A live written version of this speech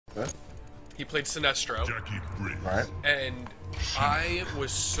He played Sinestro. Right. And I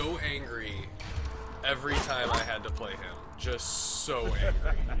was so angry every time I had to play him. Just so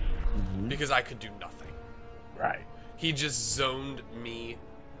angry. Because I could do nothing. Right. He just zoned me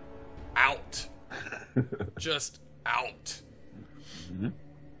out. Just out.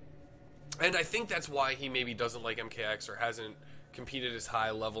 And I think that's why he maybe doesn't like MKX or hasn't competed as high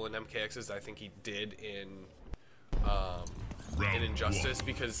level in MKX as I think he did in Injustice,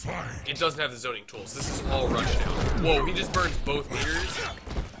 because it doesn't have the zoning tools. This is all rush down. Whoa, he just burns both meters?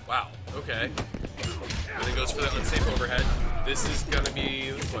 Wow, okay. And then goes for the unsafe overhead. This is going to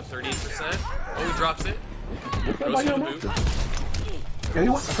be, what, 38%? Oh, he drops it. Goes for the boot. Yeah, he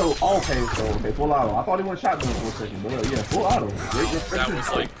went, so okay, full auto. I thought he went shotgun for a second, but yeah, full auto. That was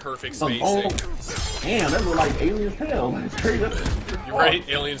like perfect spacing. Damn, that looked like Alien's tail. That's crazy. You're right,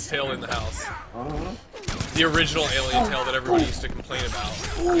 Alien's tail in the house. The original Alien tail that everybody used to complain about.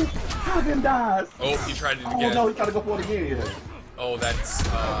 Hagen dies. Oh, he tried it again. Oh no, he tried to go for it again. Yeah. Oh, that's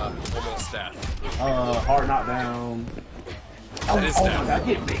almost death. Hard knockdown. That is death. My God,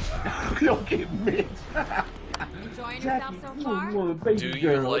 get me. Don't get me. Enjoying yourself so far? Do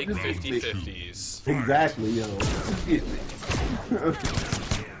you like 50-50s? Exactly, yo. Just get me.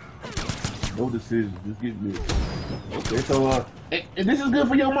 No decisions, just get me. Okay, so and this is good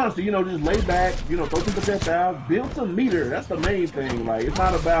for your monster, you know, just lay back, you know, throw some projectiles, build some meter. That's the main thing. Like, it's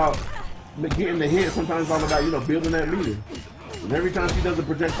not about getting the hit, sometimes it's all about, you know, building that meter. And every time she does a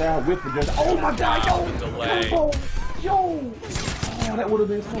projectile with projectile, oh my God, yo! Delay. Yo! Oh, that would have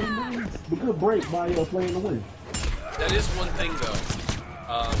been so nice. A good break by playing the win. That is one thing, though.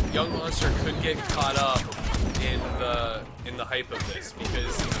 Young Monster could get caught up in the hype of this,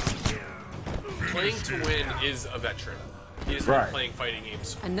 because playing to win is a veteran. He has been playing fighting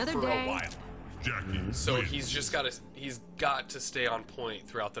games for a while. So he's got to stay on point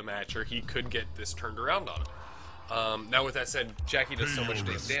throughout the match, or he could get this turned around on him. Now, with that said, Jackie does so much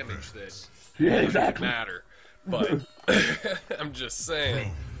damage that it doesn't matter. But I'm just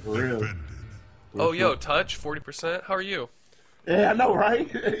saying. For real. Oh, yo, Touch, 40%. How are you? Yeah, I know, right?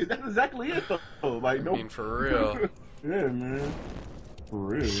 That's exactly it, though. Like, no. I mean, for real. Yeah, man. For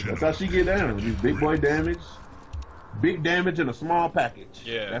real. That's how she get down. These big boy damage. Big damage in a small package.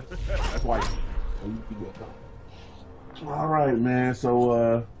 Yeah. That's why. All right, man.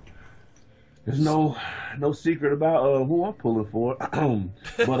 So, there's no secret about who I'm pulling for.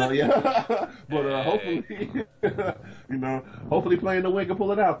 But yeah. But hopefully, you know, hopefully playing the win can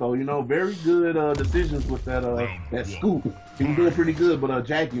pull it out though. You know, very good decisions with that that scoop. He was doing pretty good. But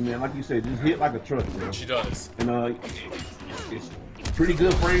Jackie, man, like you said, just hit like a truck, man. She does. And it's pretty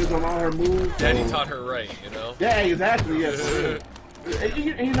good frames on all her moves. Daddy taught her right, you know. Yeah, exactly. Yeah.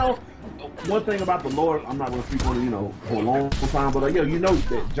 And you know, one thing about the Lord, I'm not going to speak on it, you know, for a long time, but you know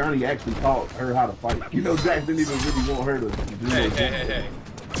that Johnny actually taught her how to fight. You know, Jack didn't even really want her to do Hey.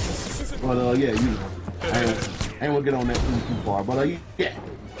 But yeah, you know, I ain't gonna get on that too far. But yeah, here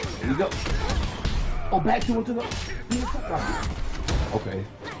you go. Oh, back to the. Okay.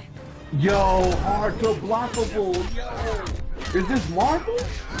 Yo, hard to blockable. Yo, is this Marvel?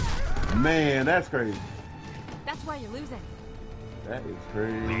 Man, that's crazy. That's why you're losing. That is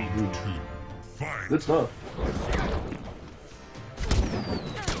crazy. Good stuff.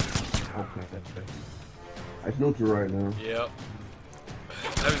 Okay. It's neutral right now. Yep.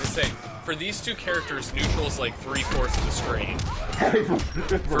 I was just saying, for these two characters, neutral is like 3/4 of the screen.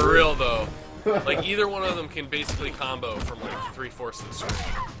 For real though. Like either one of them can basically combo from like 3/4 of the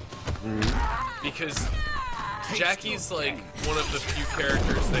screen. Because Jackie's like one of the few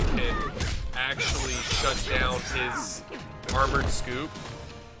characters that can actually shut down his armored scoop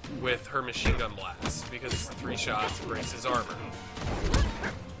with her machine gun blast, because 3 shots breaks his armor.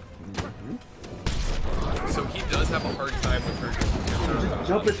 So he does have a hard time with her.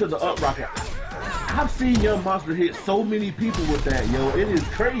 Jump into the up rocket. I've seen Young Monster hit so many people with that, yo. It is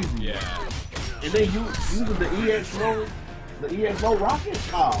crazy. Yeah. And then using the EX low rocket.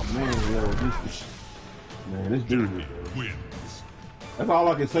 Oh man, yo, this dude wins. That's all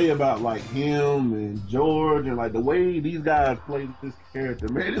I can say about like him and George and like the way these guys play this character.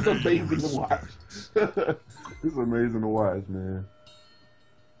 Man, it's amazing to watch. It's amazing to watch, man.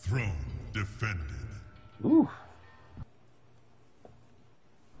 Throne defended. Ooh.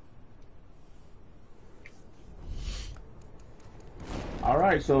 All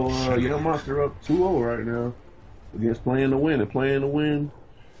right, so Young Monster up 2-0 right now against Playing to Win, and Playing to Win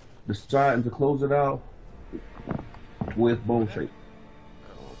deciding to close it out with Bone Shape.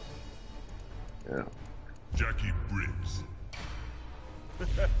 Yeah. Jackie Briggs.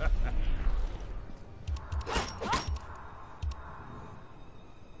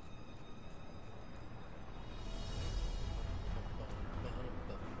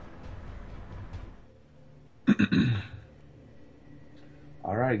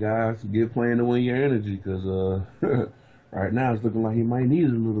 All right, guys, get playing to win your energy, because right now it's looking like he might need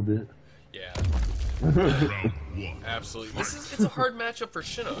it a little bit. Yeah. Absolutely. It's a hard matchup for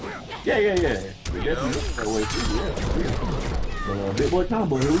Shinnok. Yeah. Big boy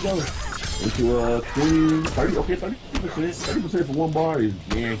combo, here we go. Into 20, 30, okay, 30%. 30% for one bar is,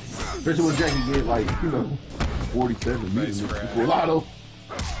 man, especially when Jackie get like, 47 meters. It's a lot of.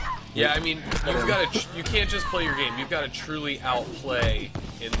 Yeah, I mean, you can't just play your game. You've got to truly outplay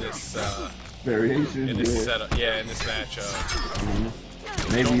in this variation. In this setup. Yeah, in this matchup.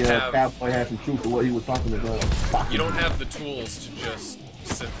 Maybe Cowboy had some truth to what he was talking about. You don't have the tools to just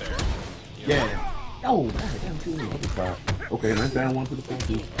sit there. Yeah. Oh, damn, okay, nice down one to the front.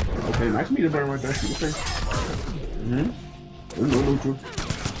 Okay, nice meter burn right there. Okay. No neutral.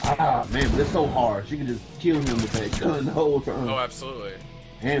 Ah, man, but it's so hard. She can just kill him with that gun the whole time. Oh, absolutely.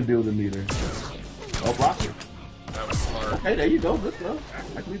 And build a meter. Oh, block it. That was smart. Okay, there you go. Good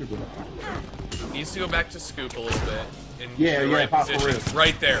stuff. Nice meter burn. Needs to go back to scoop a little bit. In the right position.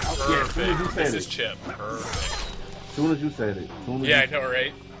 Right there. Perfect. Yeah, this is Chip. Perfect. As soon as you said it. I know,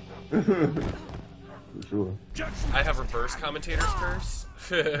 right? For sure. I have reverse commentator's curse.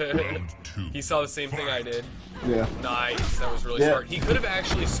 He saw the same thing I did. Yeah. Nice. That was really smart. He could have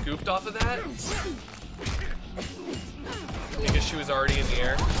actually scooped off of that. Because she was already in the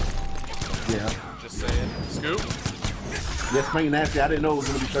air. Yeah. Just saying. Scoop. Yes, Pink Nasty. I didn't know it was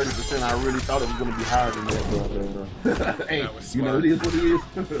going to be 30%. I really thought it was going to be higher than that. But, hey, that was you know, it is what it is.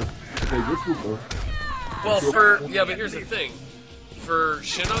 Okay, good scoop, though. Well, but here's the thing. For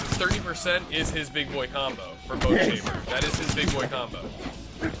Shinnok, 30% is his big boy combo for Boat Chamber. That is his big boy combo.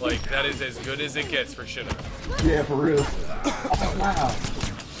 Like, that is as good as it gets for Shinnok. Yeah, for real. Oh, wow.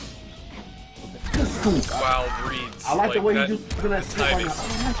 Good scoop. Wild reads. I like the way you do that scoop right now.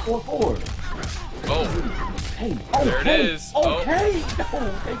 Oh, nice 4-4. Oh. Hey, there it is. Okay.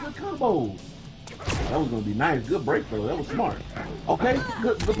 Okay, good combo. That was gonna be nice. Good break though. That was smart. Okay,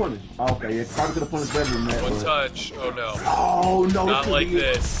 good punish. Okay, yeah, probably could have punished better than that. One touch. Oh no. Oh no. Not like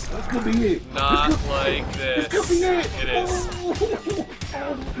this. This could be it. Not like this. This could be it. It is.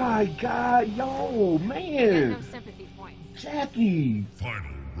 Oh my God, yo, man. No sympathy points. Jackie.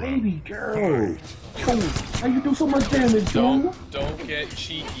 Final baby girl. Yo, how you do so much damage, dude? Don't get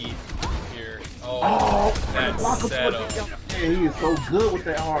cheeky here. Oh, that's setup. Man, he is so good with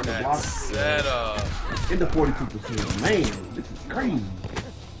that hard to block. Setup. Into 42%. Man, this is crazy.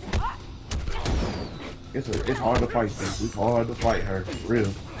 It's hard to fight this. It's hard to fight her, for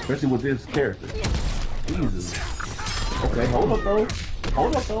real. Especially with this character. Jesus. Okay, hold up though.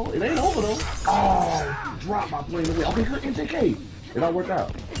 Hold up though. It ain't over though. Oh, drop my plane away. Okay, good NJK. It all worked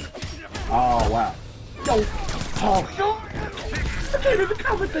out. Oh wow. Yo. Oh, yo. I can't even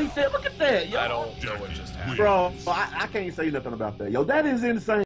commentate that. Look at that. Yo. I don't know what just happened. Bro, I can't say nothing about that. Yo, that is insane.